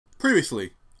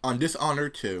Previously on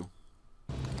Dishonored 2.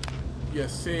 You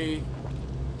see?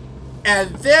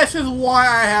 And this is why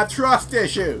I have trust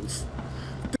issues!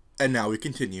 And now we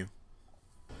continue.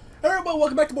 Hey everyone,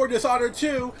 welcome back to more Dishonored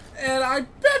 2, and I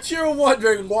bet you're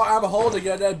wondering why I'm holding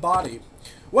a dead body.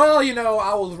 Well, you know,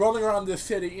 I was roaming around this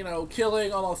city, you know,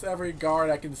 killing almost every guard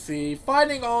I can see,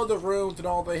 finding all the rooms and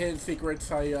all the hidden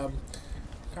secrets. I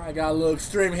kind of got a little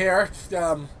extreme here. Just,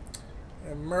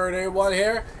 murdered one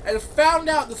here, and found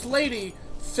out this lady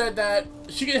said that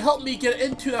she can help me get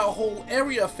into that whole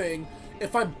area thing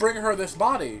if I bring her this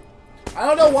body. I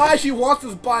don't know why she wants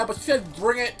this body, but she said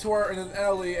bring it to her in an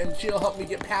alley and she'll help me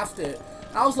get past it.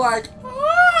 I was like,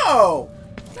 oh,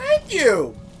 thank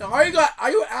you. Now, are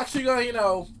you actually gonna, you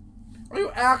know, are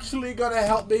you actually gonna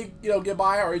help me, you know, get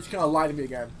by, or are you just gonna lie to me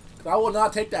again? 'Cause I will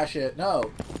not take that shit.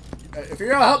 No. If you're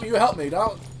gonna help me, you help me.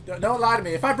 Don't lie to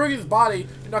me. If I bring his body,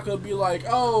 you're not gonna be like,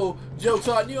 oh, joke's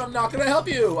on you, I'm not gonna help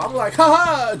you. I'm like,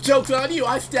 haha, joke's on you,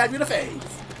 I stab you in the face.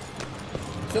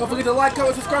 So don't forget to like,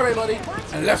 comment, subscribe, everybody,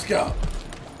 and let's go.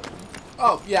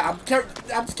 Oh yeah,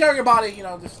 I'm just carrying a body, you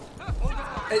know, just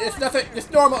it's nothing, it's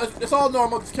normal, it's all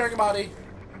normal, just carrying a body.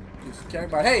 Just carrying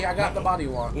a body. Hey, I got the body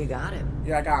you want. You got it.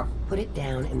 Yeah, I got him. Put it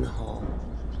down in the hole.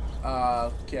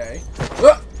 Okay.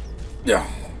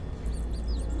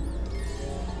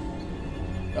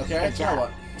 Okay, now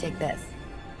what? Take this.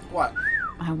 What?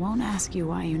 I won't ask you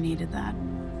why you needed that.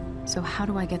 So how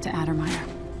do I get to Addermire?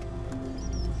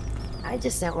 I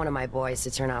just sent one of my boys to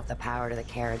turn off the power to the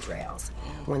carriage rails.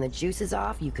 When the juice is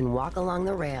off, you can walk along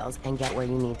the rails and get where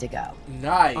you need to go.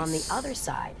 Nice. On the other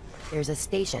side, there's a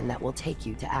station that will take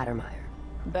you to Addermire.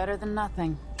 Better than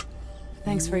nothing.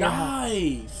 Thanks for your help.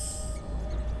 Nice.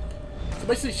 So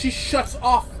basically, she shuts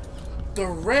off the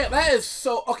rail. That is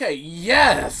so okay.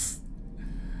 Yes.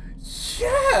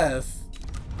 Yes.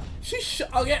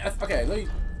 Oh yeah. Okay.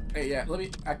 Let me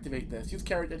activate this. Use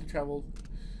carriage to travel.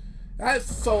 That is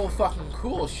so fucking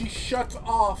cool. She shuts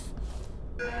off.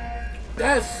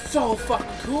 That is so fucking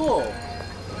cool.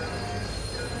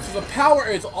 So the power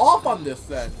is off on this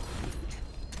then.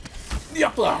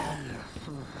 Yep.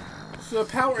 So the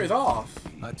power is off.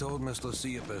 I told Miss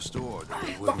Lucia Pastor that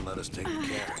he wouldn't let us take the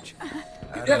carriage.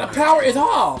 Yeah, the power is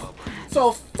off.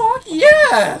 So fuck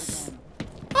yes.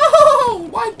 Oh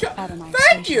my god. Addermire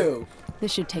Thank Station. you.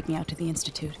 This should take me out to the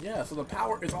Institute. Yeah, so the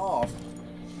power is off.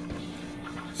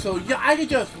 So yeah, I can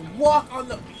just walk on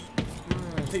the.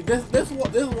 See, this is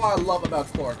what I love about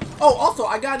exploring. Oh, also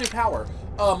I got a new power.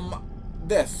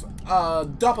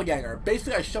 Doppelganger.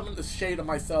 Basically, I summon the shade of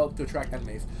myself to attract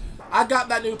enemies. I got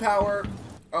that new power.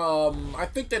 I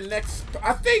think the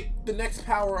next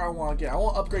power I want to get, I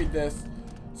want to upgrade this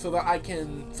so that it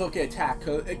can attack.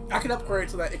 Cause I can upgrade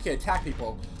so that it can attack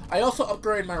people. I also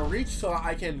upgrade my reach so that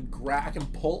I can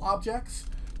pull objects.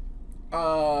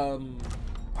 I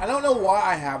don't know why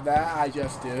I have that. I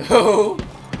just do.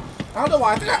 I don't know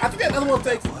why. I think that's one of the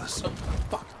things.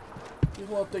 Fuck. These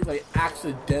one of the things I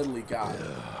accidentally got.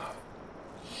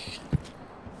 Shit.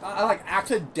 I like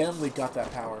accidentally got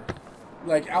that power.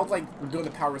 Like I was like doing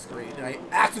the power screen and I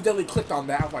accidentally clicked on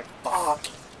that. I was like, fuck.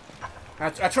 I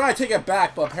try to take it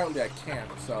back, but apparently I can't.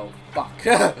 So fuck.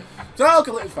 So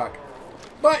completely fuck.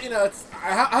 But you know,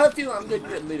 I have a feeling I'm gonna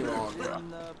get it later on.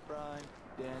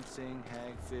 Dancing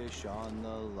hagfish on the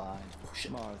line. Oh,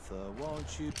 Martha,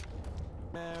 won't you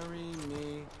marry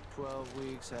me? 12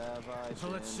 weeks have I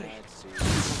been let's see. at sea.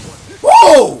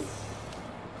 Whoa!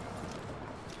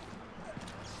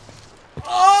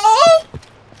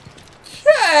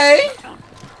 Okay.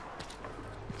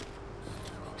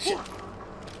 Shit.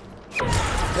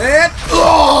 And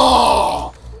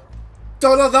oh!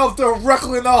 Don't know if that was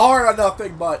directly in the heart or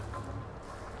nothing, but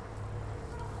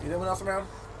anyone else around?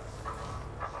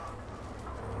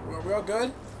 We all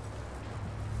good?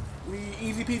 We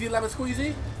easy peasy lemon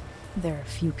squeezy? There are a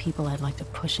few people I'd like to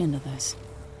push into this.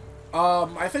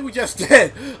 I think we just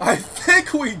did. I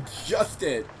think we just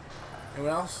did.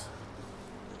 Anyone else?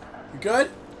 You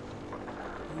good?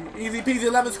 Easy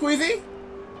peasy lemon squeezy?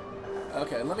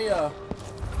 Okay, let me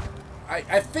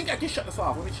I think I can shut this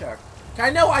off. Let me check.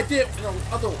 I know I did in the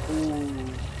other. Ooh,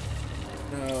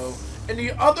 no. In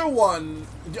the other one,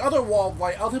 the other wall,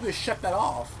 like I was able to shut that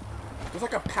off. There's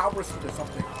like a power switch or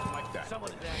something. Like that.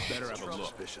 Better have a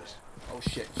suspicious. Oh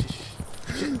shit.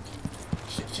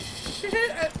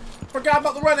 Shit. Forgot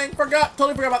about the running.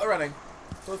 Totally forgot about the running.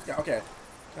 So let's go. Okay.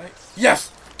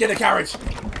 Yes! Get the carriage!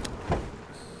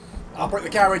 I'll break the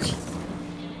carriage.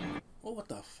 Oh, what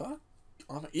the fuck?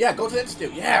 Yeah, go to the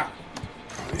Institute. Yeah!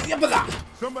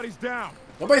 Somebody's down.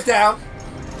 Nobody's down.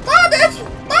 Bye, bitch!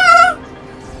 Bye!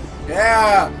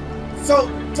 Yeah! So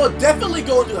definitely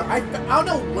go and do that. I don't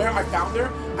know where I found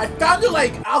her. I found her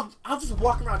like I'll just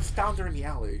walk around. Just found her in the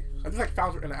alley. I just like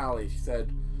found her in the alley. She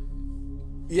said,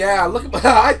 "Yeah, look."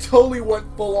 I totally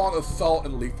went full on assault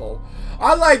and lethal.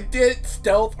 I like did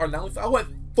stealth or not. I went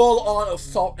full on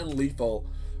assault and lethal.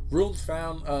 Rooms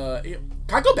found. Can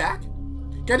I go back?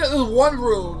 There's one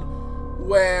room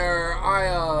where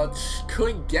I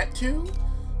couldn't get to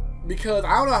because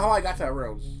I don't know how I got to that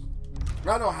room.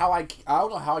 I don't know how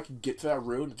I could get to that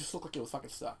room. It just looked like it was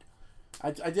fucking stuck.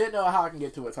 I didn't know how I can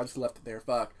get to it, so I just left it there.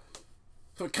 Fuck.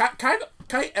 So can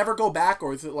I ever go back,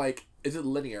 or is it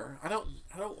linear?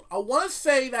 I want to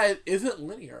say that it isn't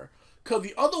linear because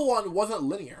the other one wasn't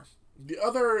linear. The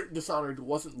other Dishonored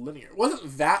wasn't linear. It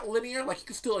wasn't that linear. Like you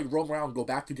could still like roam around and go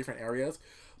back to different areas,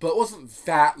 but it wasn't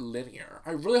that linear.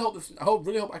 I really hope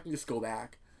I can just go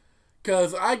back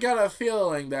because I got a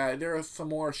feeling that there is some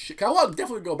more shit. I want to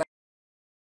definitely go back.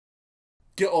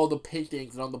 Get all the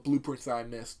paintings and all the blueprints that I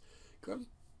missed. I'm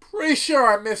pretty sure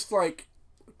I missed like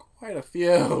quite a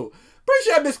few. Pretty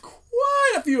sure I missed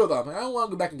quite a few of them. And I don't want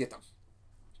to go back and get them.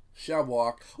 Shadow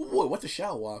walk. Whoa, what's a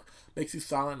shadow walk? Makes you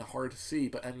silent and hard to see,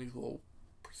 but enemies will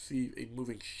perceive a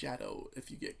moving shadow if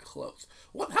you get close.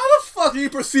 What? How the fuck do you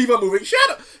perceive a moving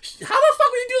shadow? How the fuck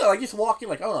would you do that? Like just walking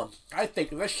like, I think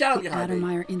there's a shadow behind me.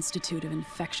 Addermire Institute of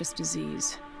Infectious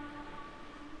Disease.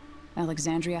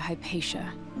 Alexandria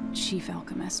Hypatia, chief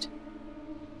alchemist.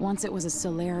 Once it was a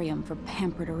solarium for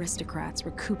pampered aristocrats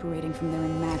recuperating from their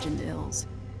imagined ills.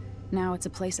 Now it's a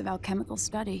place of alchemical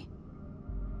study.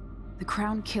 The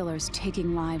crown killer's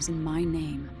taking lives in my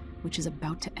name, which is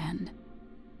about to end.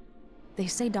 They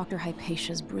say Dr.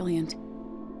 Hypatia's brilliant,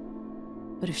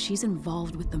 but if she's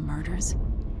involved with the murders,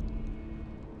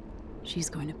 she's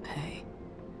going to pay.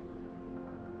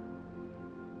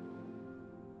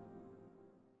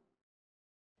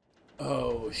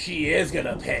 Oh, she is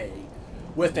gonna pay.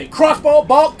 With a crossbow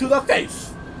bolt to the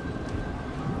face.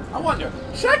 I wonder,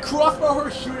 should I crossbow her,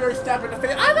 shoot her, stab her in the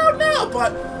face? I don't know,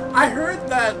 but I heard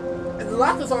that in the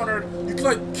last Dishonored, you can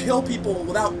like kill people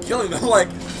without killing them. Like,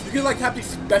 you can like have these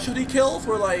specialty kills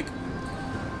where like,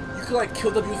 you can like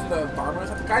kill them using the environment or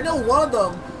something. I know one of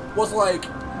them was like,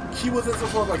 he was in some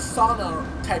sort of like sauna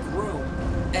type room.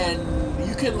 And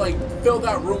you can like fill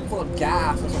that room full of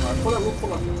gas or something. Fill that room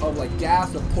full of like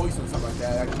gas or poison or something like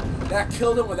that. That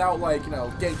killed him without like,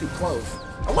 getting too close.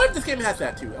 I wonder if this game has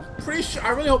that too. I'm pretty sure. I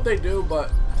really hope they do, but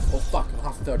oh fuck, I'm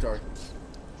hostile territory.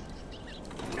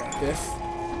 Got this.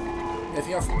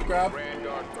 Anything else to grab?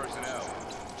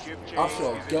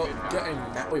 Optional. Get a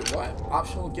map. Wait, what?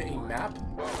 Optional. Get a map.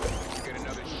 Get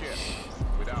another ship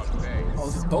without pay. Oh,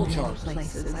 this is bone charge.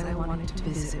 Places I wanted to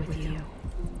visit with you.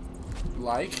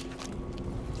 Like,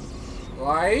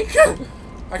 I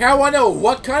kinda wanna know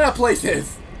what kind of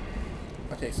places.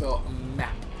 Okay, so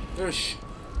map. There's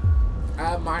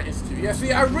Addermire Institute. Yeah,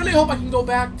 see, I really hope I can go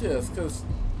back to this, because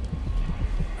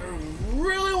I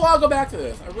really want to go back to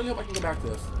this. I really hope I can go back to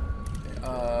this.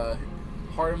 Okay,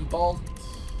 Hardened Bolt,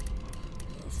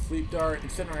 Sleep Dart,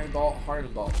 Incinerating Bolt,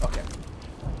 Hardened Bolt. Okay.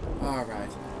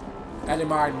 Alright.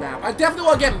 Addermire map. I definitely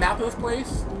want to get a map of this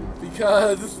place,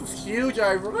 because this is huge.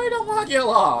 I really don't want to get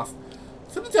lost.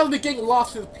 Something tells me getting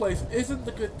lost in this place isn't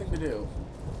the good thing to do.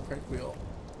 Crank wheel.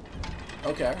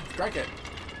 Okay, strike it.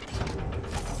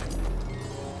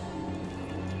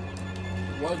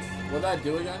 What did I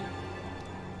do again?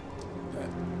 Okay.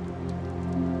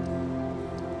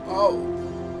 Oh,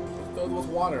 it's filled with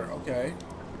water. Okay.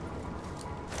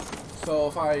 So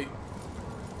if I...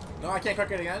 No, I can't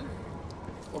crack it again?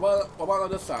 What about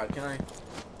on this side? Can I...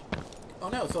 Oh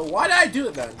no, so why did I do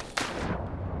it then? Is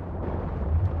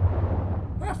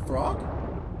that a frog?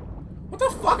 What the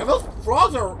fuck? Are those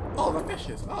frogs or... Oh, the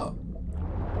fishes. Oh.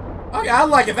 Okay, I'm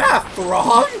like, is that a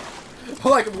frog?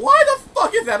 I'm like, why the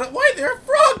fuck is that? Why is there a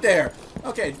frog there?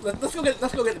 Okay, let's go get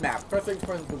the map. First things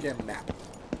first, let's go get a map.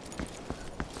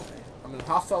 Okay, I'm in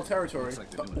hostile territory. Looks like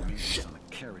they're doing research on the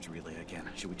carriage relay again.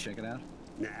 Should we check it out?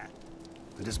 Nah.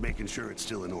 I'm just making sure it's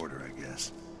still in order, I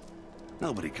guess.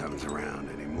 Nobody comes around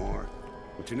anymore.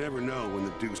 But you never know when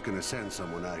the Duke's gonna send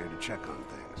someone out here to check on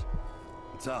things.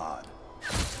 It's odd.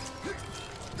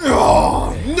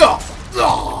 Oh, no!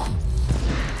 Oh.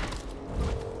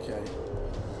 Okay.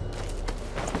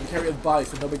 You carry his body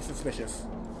so nobody's suspicious.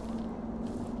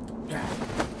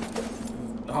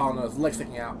 Oh no, his leg's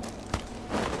sticking out.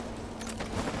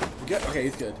 You good? Okay,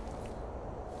 he's good.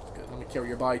 Good. Let me carry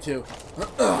your body too.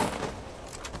 Alright,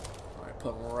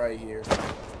 put him right here.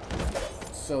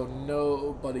 So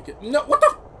nobody can... No, what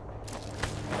the...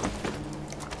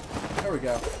 There we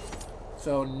go.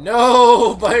 So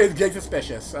nobody's getting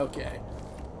suspicious. Okay.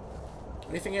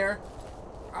 Anything here?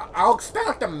 I'll expect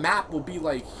like the map will be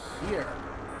like here.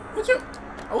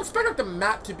 I would expect like the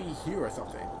map to be here or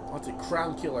something. What's it?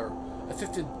 Crown Killer,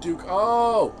 Assistant Duke.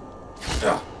 Oh,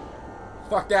 ugh.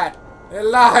 Fuck that. They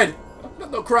lied. I'm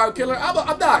not no Crown Killer. I'm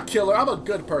not a killer. I'm a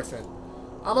good person.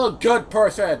 I'm a good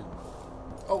person.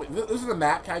 Oh, wait, this is the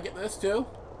map. Can I get this too?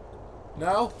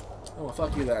 No? Oh, well,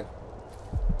 fuck you then.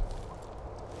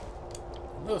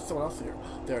 There's someone else here.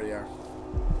 There they are.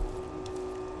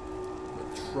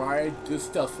 Try to do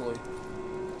stealthily.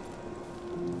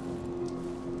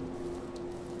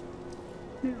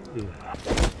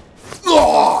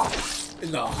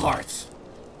 In the heart.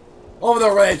 Over the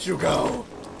ledge you go.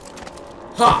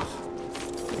 Ha!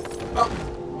 Oh,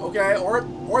 okay, or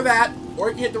that, or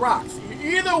you can hit the rocks.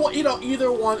 Either one,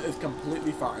 either one is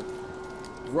completely fine.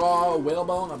 Raw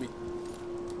whalebone. I mean,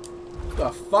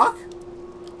 the fuck?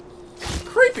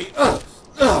 Creepy. Ugh.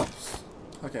 Ugh.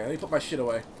 Okay, let me put my shit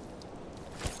away.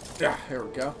 Yeah, here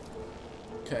we go.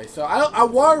 Okay, so I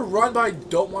want to run, but I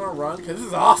don't want to run because this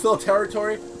is hostile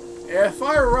territory. If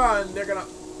I run, they're gonna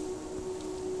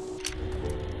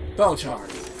bone charge.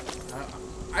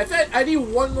 I said I need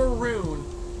one more rune,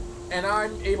 and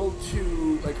I'm able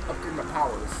to like upgrade my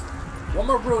powers. One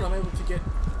more rune, I'm able to get.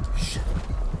 Shit.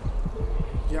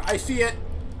 Yeah, I see it.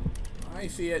 I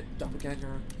see it.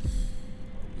 Doppelganger.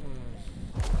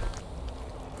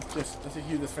 Let's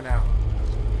use this for now.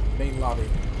 Main lobby.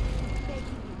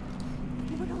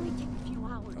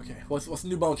 Okay, what's the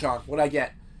new bone charm? What'd I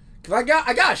get? Cause I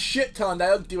got a shit ton that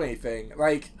don't do anything.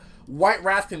 Like White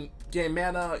Wrath can gain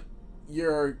mana.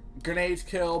 Your grenades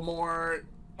kill more.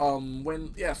 Some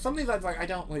of these I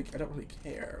don't really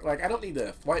care. Like I don't need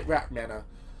this. White Wrath mana.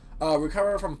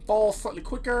 Recover from falls slightly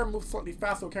quicker, move slightly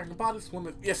faster with carrying bodies, swim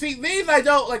with. Yeah, see these I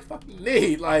don't like fucking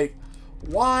need. Like,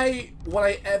 why would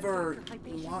I ever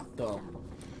want them?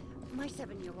 My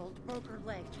 7-year-old broke her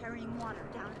leg carrying water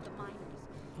down at the miners.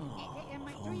 Oh, if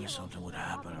only something would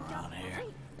happen around here.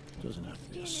 Doesn't have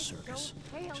to be a circus.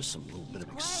 Just some little bit of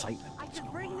excitement. I can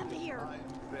bring them here. I'm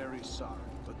very sorry,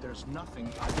 but there's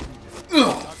nothing I can do.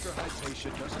 Dr. Hypatia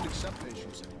doesn't accept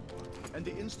patients anymore, and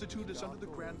the Institute is under the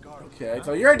Grand Guard. Okay,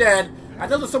 so you're dead. I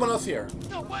know there's someone else here.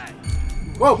 No way!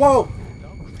 Whoa, whoa!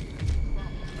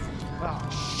 Oh,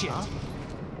 shit.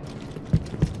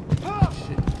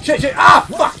 Shit! Ah,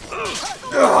 fuck!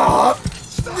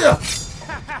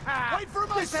 Wait for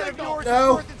my signal!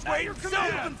 No!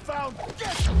 Found.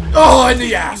 Oh, in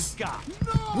the ass!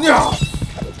 No!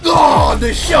 Oh,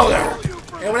 the shoulder!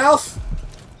 Anyone else?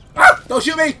 Ah, don't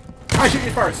shoot me! I shoot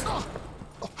you first.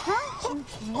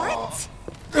 What?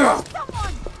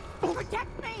 Someone!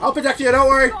 Protect me! I'll protect you, don't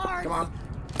worry. Come on.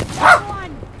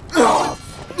 Someone!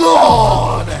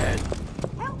 Oh, man.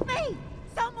 Help me!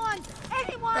 Someone!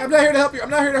 Anyone! I'm not here to help you. I'm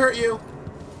not here to hurt you.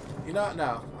 You know,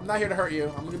 no. I'm not here to hurt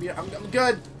you. I'm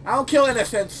good. I don't kill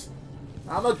innocents.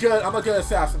 I'm a good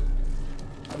assassin.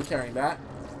 I'll be carrying that.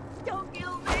 Don't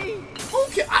kill me!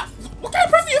 Okay, what kind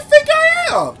of person do you think I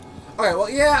am? Okay, well,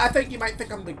 yeah, I think you might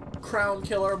think I'm the crown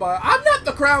killer, but I'm not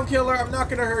the crown killer. I'm not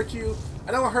gonna hurt you.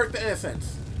 I don't hurt the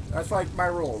innocents. That's like my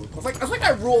rule. That's like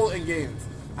my rule in games.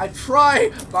 I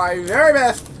try my very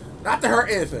best not to hurt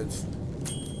innocents.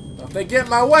 So if they get in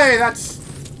my way, that's a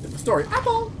different story.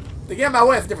 Apple! If they get in my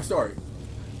way, it's a different story.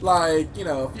 Like, you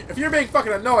know, if you're being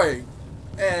fucking annoying,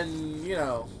 and, you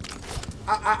know,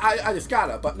 I just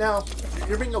gotta. But now,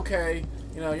 you're being okay.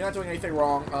 You know, you're not doing anything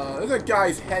wrong. There's a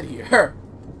guy's head here.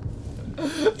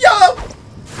 Yo!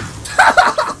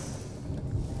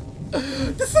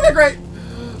 Disintegrate!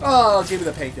 Oh, give me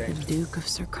the painting. The Duke of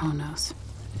Serkonos.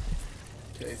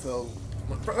 Okay, so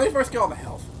let me first get all the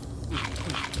health.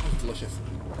 That's delicious.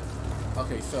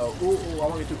 Okay, so ooh, I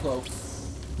won't get too close.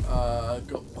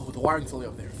 Go. Oh, the wiring's only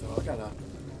up there, so I gotta.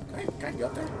 Can I get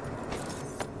up there?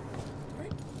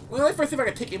 Right. Well, let me first see if I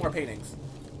can take any more paintings.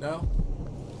 No.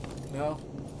 No.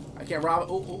 I can't rob it.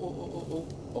 Oh.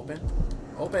 Open.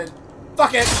 Open.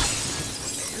 Fuck it!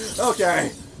 Okay.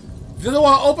 If it doesn't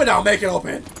want to open, I'll make it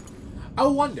open. I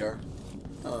wonder.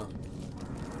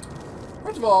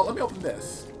 First of all, let me open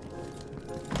this.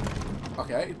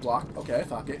 Okay, block. Okay,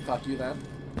 fuck it. Fuck you then.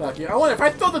 Fuck you. I wonder if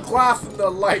I throw the glass in the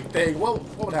light thing, what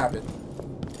would happen?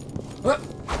 What?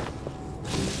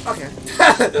 Okay.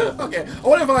 Okay. I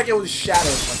wonder if like it was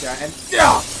shadows like that. And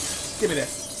give me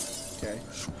this. Okay.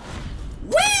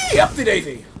 Whee! Up the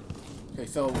daisy. Okay,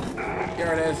 so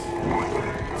here it is.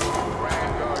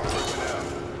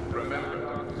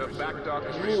 The back dock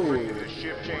is restricted to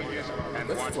ship changes and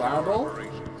this watch flammable?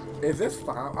 Is this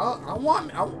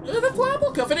flammable? Is it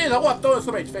flammable? Because if it is, I want to throw it in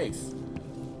somebody's face.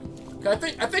 I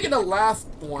think in the last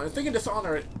one, I think in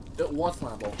Dishonored, it was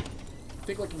flammable.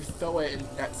 think like if you throw it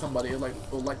at somebody,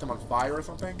 it'll light them on fire or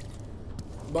something.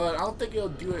 But I don't think it'll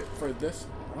do it for this.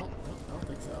 I don't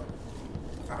think so.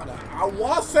 I don't know. I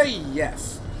want to say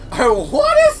yes. I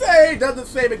want to say it does the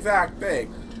same exact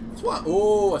thing. That's what.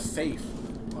 Oh, a safe.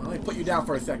 Well, let me put you down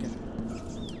for a second.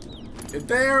 Is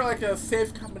there like a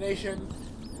safe combination?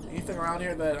 Anything around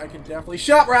here that I can definitely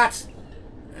shop rats?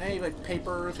 Any like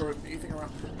papers or anything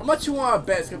around? How much you want to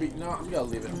bet it's gonna be? No, I'm gonna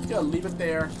leave it. I'm just gonna leave it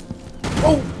there.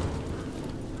 Oh.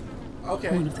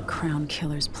 Okay. One of the Crown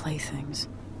Killer's playthings.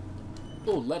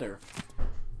 Oh, letter.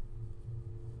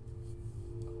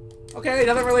 Okay,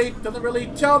 doesn't really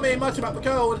tell me much about the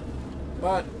code,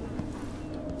 but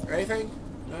anything?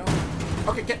 No.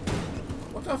 Okay, get.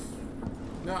 What the?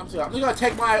 No, I'm just gonna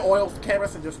take my oil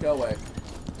canvas and just go away.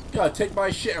 I'm gonna take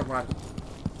my shit and run.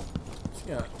 I'm just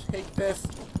gonna take this.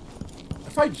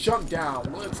 If I jump down,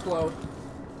 will it explode?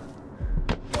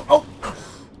 Oh!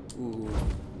 Ooh,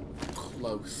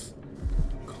 close.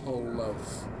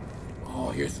 Close.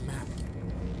 Oh, here's the map.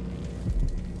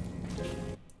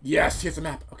 Yes, here's the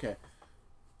map. Okay.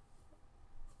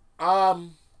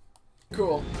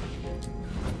 Cool.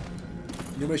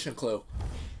 New mission clue.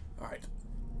 Alright.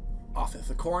 Office.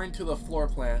 According to the floor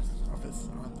plan. Office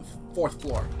on the 4th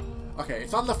floor. Okay,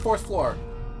 it's on the 4th floor.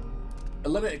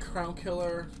 Eliminate Crown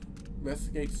Killer.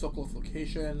 Investigate Sokol's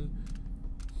location.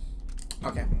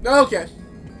 Okay. Okay.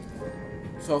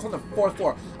 So it's on the 4th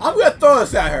floor. I'm gonna throw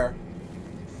this at her.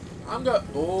 I'm gonna.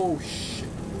 Oh shit.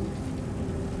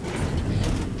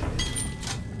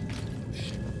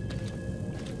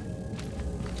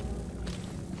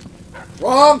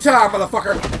 Wrong time,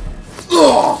 motherfucker!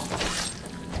 Ugh!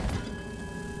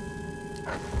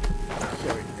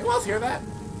 Anyone else hear that?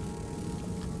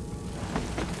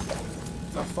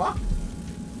 What the fuck?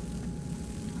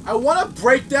 I want to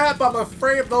break that, but I'm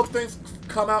afraid if those things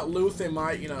come out loose, they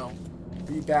might, you know,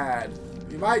 be bad.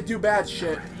 You might do bad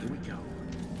shit. Here we go.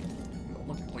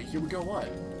 Wait, here we go what?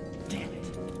 Damn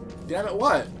it. Damn it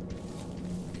what?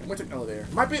 I went to the elevator.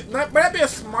 Might not be the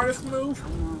smartest move,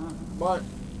 but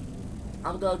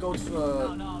I'm gonna go to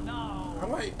the... No. How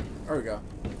do I... There we go.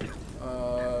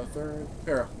 3rd...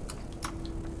 Here.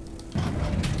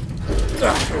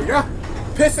 Here we go.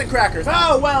 Piston crackers.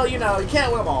 Oh, well, you know, you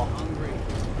can't win them all.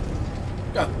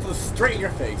 Got straight in your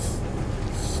face.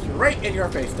 Straight in your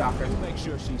face, Doctor. Make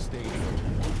sure she stays.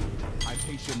 I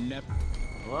patient never.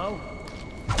 Hello?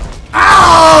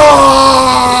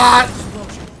 Ah!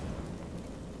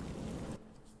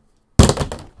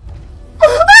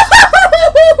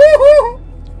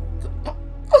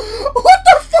 What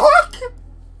the fuck?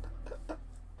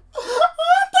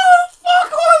 What the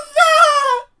fuck was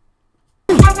that?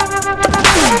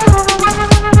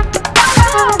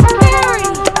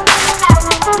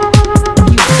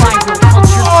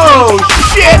 Oh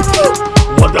shit!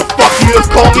 What the fuck you just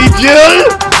call me, Jill?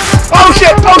 Oh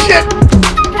shit! Oh shit!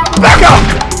 Back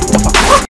up!